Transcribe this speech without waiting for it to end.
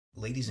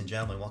Ladies and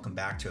gentlemen, welcome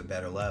back to A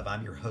Better Love.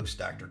 I'm your host,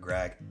 Dr.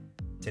 Greg.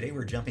 Today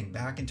we're jumping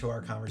back into our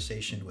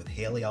conversation with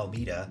Hayley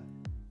Almeida,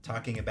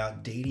 talking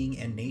about dating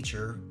and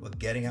nature, what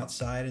getting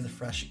outside in the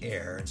fresh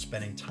air and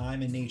spending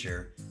time in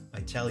nature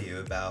might tell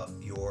you about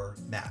your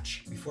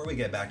match. Before we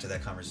get back to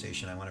that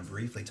conversation, I want to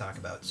briefly talk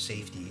about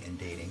safety in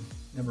dating.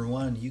 Number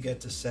one, you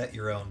get to set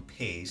your own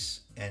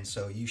pace, and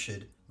so you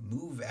should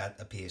move at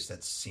a pace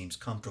that seems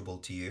comfortable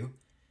to you.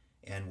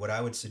 And what I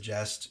would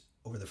suggest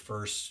over the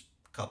first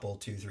couple,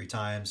 2-3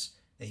 times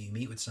that you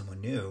meet with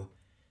someone new,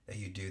 that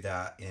you do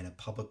that in a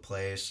public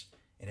place.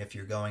 And if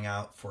you're going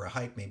out for a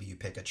hike, maybe you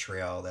pick a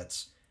trail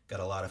that's got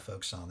a lot of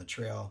folks on the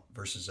trail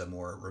versus a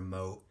more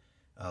remote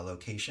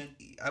location.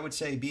 I would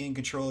say be in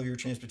control of your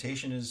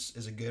transportation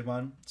is a good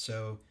one.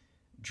 So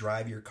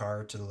drive your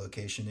car to the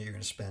location that you're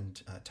going to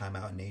spend time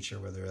out in nature,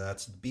 whether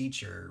that's the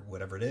beach or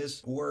whatever it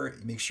is, or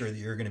make sure that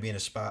you're going to be in a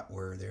spot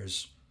where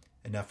there's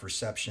enough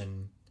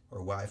reception or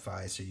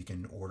Wi-Fi so you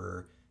can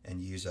order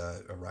and use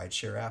a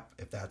rideshare app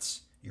if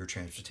that's your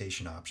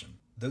transportation option.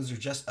 Those are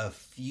just a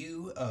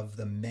few of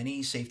the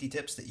many safety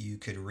tips that you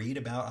could read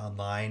about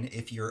online.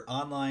 If you're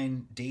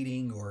online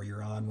dating or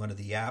you're on one of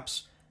the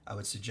apps, I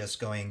would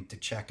suggest going to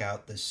check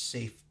out the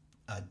safe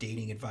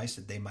dating advice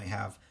that they might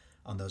have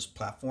on those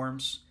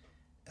platforms.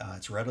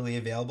 It's readily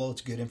available.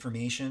 It's good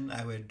information.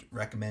 I would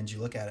recommend you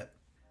look at it.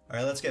 All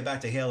right, let's get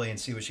back to Hayley and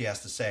see what she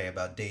has to say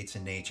about dates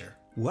and nature.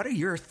 What are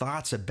your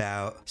thoughts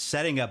about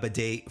setting up a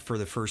date for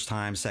the first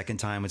time, second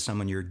time with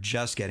someone you're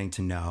just getting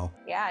to know?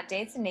 Yeah,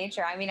 dates in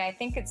nature. I mean, I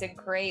think it's a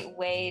great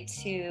way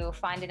to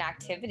find an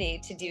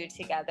activity to do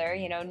together.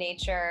 You know,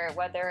 nature,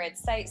 whether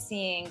it's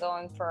sightseeing,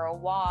 going for a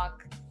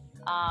walk,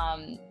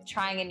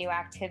 trying a new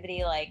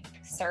activity like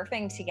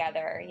surfing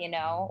together, you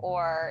know,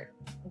 or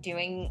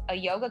doing a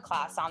yoga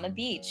class on the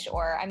beach,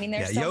 or I mean,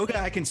 there's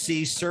yoga I can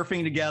see.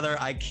 Surfing together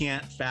I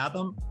can't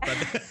fathom, but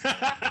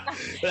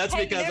that's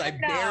because I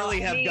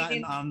barely have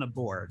gotten on the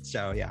board.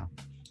 So yeah.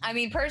 I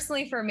mean,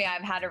 personally for me,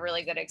 I've had a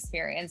really good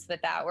experience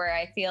with that, where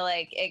I feel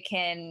like it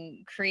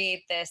can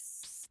create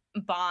this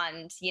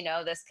bond, you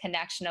know, this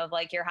connection of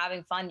like, you're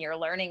having fun, you're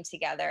learning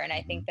together. And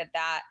I think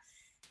that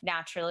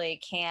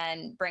naturally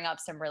can bring up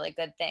some really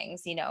good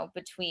things, you know,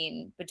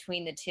 between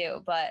the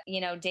two. But,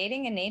 you know,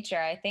 dating in nature,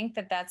 I think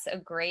that's a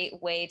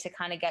great way to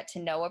kind of get to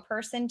know a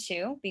person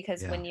too,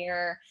 because when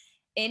you're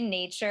in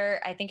nature,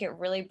 I think it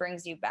really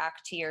brings you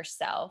back to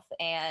yourself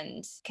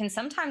and can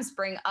sometimes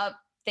bring up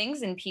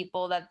things in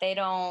people that they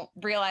don't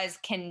realize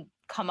can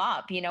come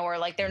up, you know, or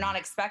like they're not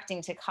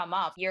expecting to come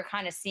up. You're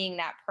kind of seeing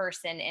that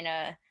person in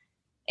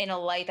a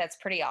light that's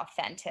pretty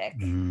authentic,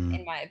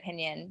 in my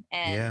opinion.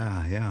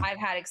 And I've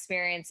had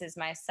experiences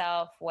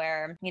myself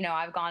where, you know,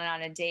 I've gone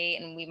on a date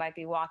and we might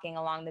be walking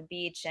along the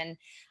beach and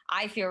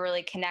I feel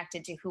really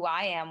connected to who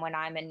I am when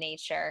I'm in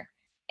nature.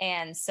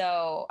 And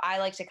so I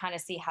like to kind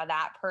of see how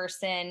that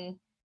person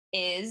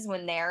is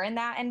when they're in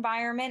that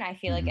environment. I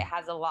feel like it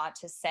has a lot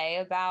to say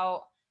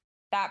about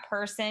that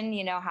person,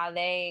 you know, how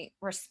they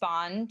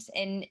respond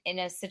in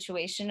a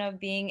situation of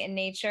being in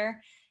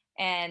nature.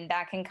 And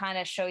that can kind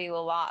of show you a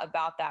lot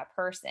about that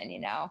person, you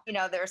know. You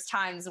know, there's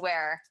times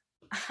where,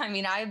 I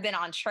mean, I've been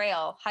on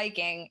trail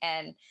hiking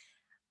and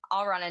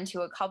I'll run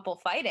into a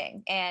couple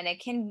fighting, and it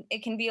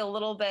can be a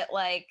little bit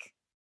like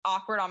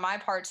awkward on my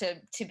part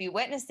to be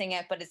witnessing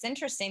it. But it's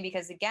interesting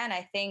because, again,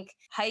 I think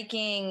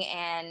hiking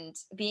and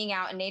being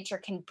out in nature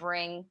can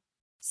bring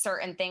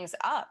certain things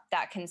up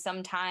that can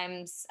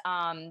sometimes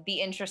be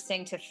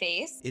interesting to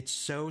face. It's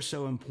so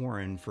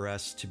important for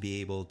us to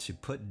be able to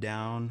put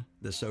down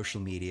the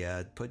social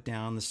media, put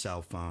down the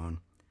cell phone,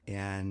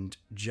 and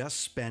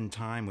just spend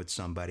time with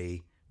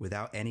somebody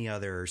without any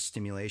other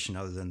stimulation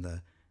other than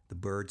the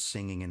birds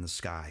singing in the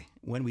sky.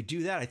 When we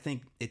do that, I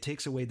think it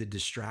takes away the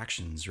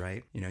distractions,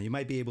 right? You know, you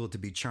might be able to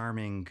be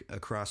charming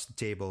across the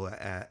table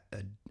at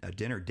a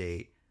dinner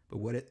date, but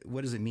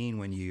what does it mean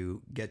when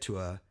you get to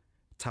a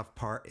tough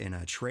part in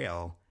a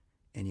trail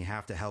and you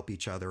have to help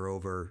each other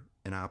over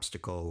an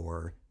obstacle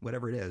or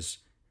whatever it is?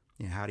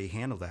 You know, how do you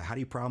handle that? How do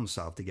you problem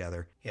solve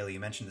together? Hayley, you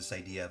mentioned this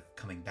idea of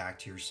coming back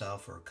to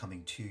yourself or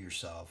coming to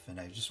yourself.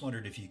 And I just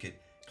wondered if you could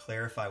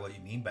clarify what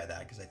you mean by that,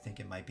 because I think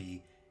it might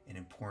be an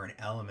important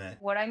element.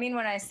 What I mean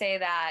when I say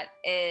that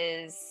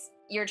is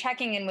you're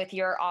checking in with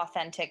your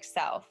authentic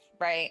self,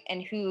 right?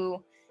 And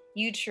who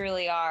you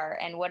truly are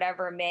and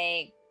whatever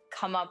may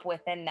come up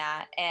within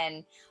that.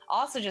 And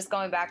also just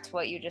going back to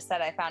what you just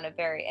said, I found it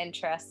very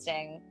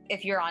interesting.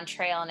 If you're on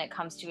trail and it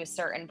comes to a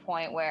certain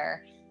point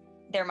where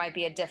there might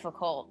be a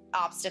difficult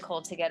obstacle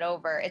to get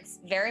over, it's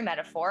very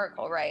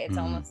metaphorical, right? It's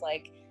almost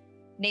like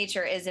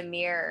nature is a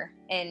mirror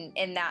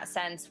in that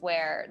sense,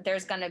 where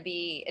there's going to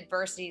be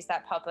adversities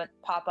that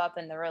pop up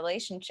in the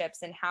relationships,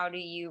 and how do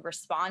you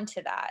respond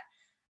to that?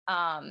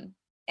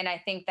 And I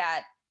think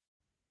that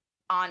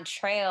on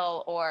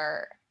trail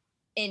or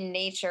in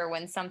nature,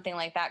 when something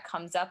like that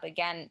comes up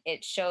again,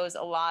 it shows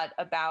a lot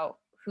about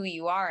who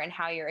you are and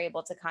how you're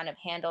able to kind of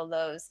handle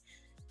those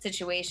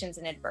situations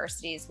and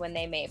adversities when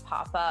they may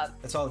pop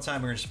up. That's all the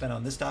time we're going to spend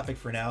on this topic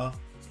for now.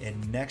 In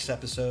next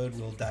episode,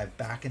 we'll dive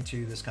back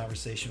into this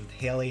conversation with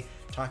Hayley,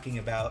 talking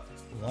about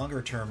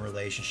longer-term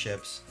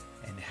relationships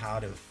and how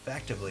to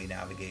effectively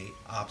navigate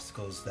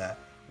obstacles that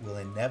will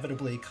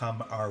inevitably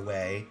come our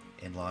way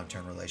in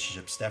long-term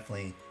relationships.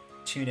 Definitely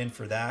tune in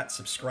for that.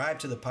 Subscribe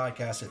to the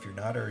podcast if you're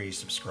not already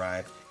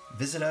subscribed.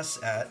 Visit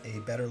us at A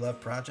Better Love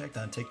Project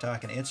on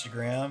TikTok and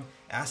Instagram.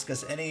 Ask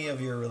us any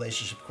of your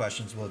relationship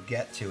questions. We'll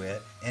get to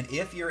it. And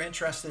if you're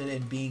interested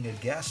in being a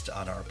guest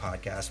on our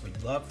podcast,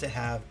 we'd love to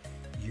have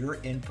your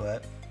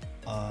input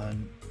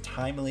on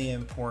timely,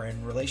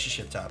 important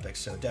relationship topics.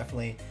 So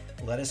definitely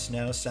let us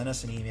know. Send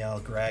us an email,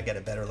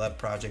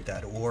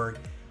 greg@abetterloveproject.org,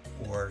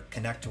 or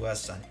connect to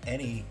us on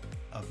any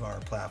of our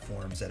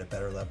platforms at A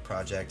Better Love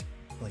Project.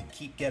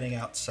 Keep getting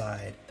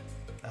outside.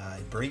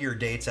 Bring your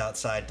dates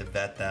outside to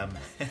vet them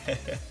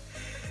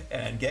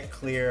and get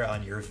clear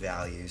on your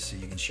values so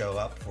you can show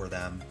up for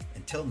them.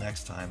 Until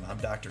next time, I'm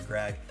Dr.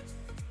 Greg.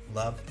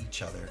 Love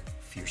each other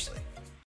fiercely.